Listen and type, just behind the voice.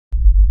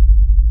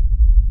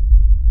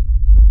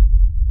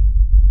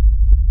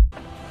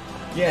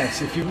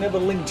Yes, if you've never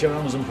linked your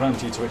Amazon Prime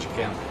to your Twitch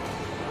account,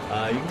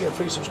 you can get a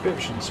free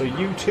subscription. So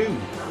you too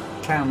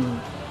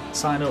can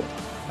sign up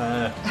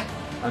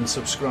and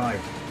subscribe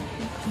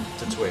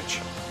to Twitch.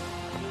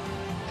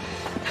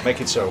 Make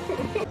it so.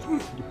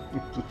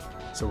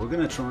 So we're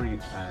going to try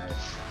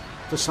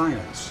the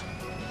silence.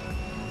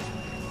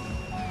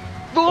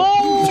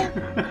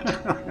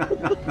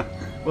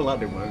 Well, that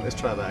didn't work. Let's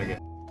try that again.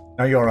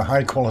 Now you're a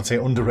high-quality,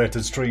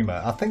 underrated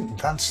streamer. I think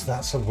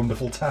that's a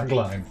wonderful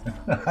tagline.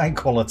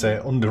 High-quality,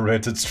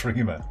 underrated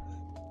streamer.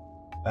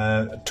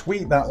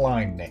 Tweet that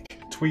line,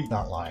 Nick. Tweet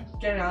that line.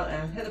 Get it out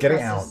there. Hit the Get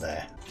presses. it out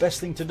there. Best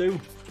thing to do,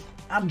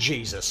 add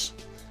Jesus.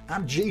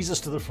 Add Jesus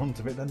to the front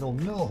of it, then they'll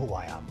know who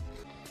I am.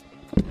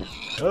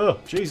 Oh,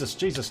 Jesus,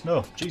 Jesus,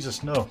 no.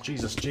 Jesus, no.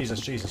 Jesus, Jesus,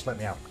 Jesus, let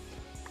me out.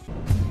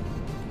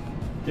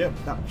 Yep,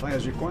 that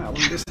fires you quite a long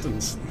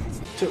distance.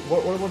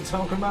 What am I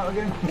talking about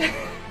again?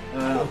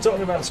 I'm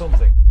talking about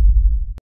something.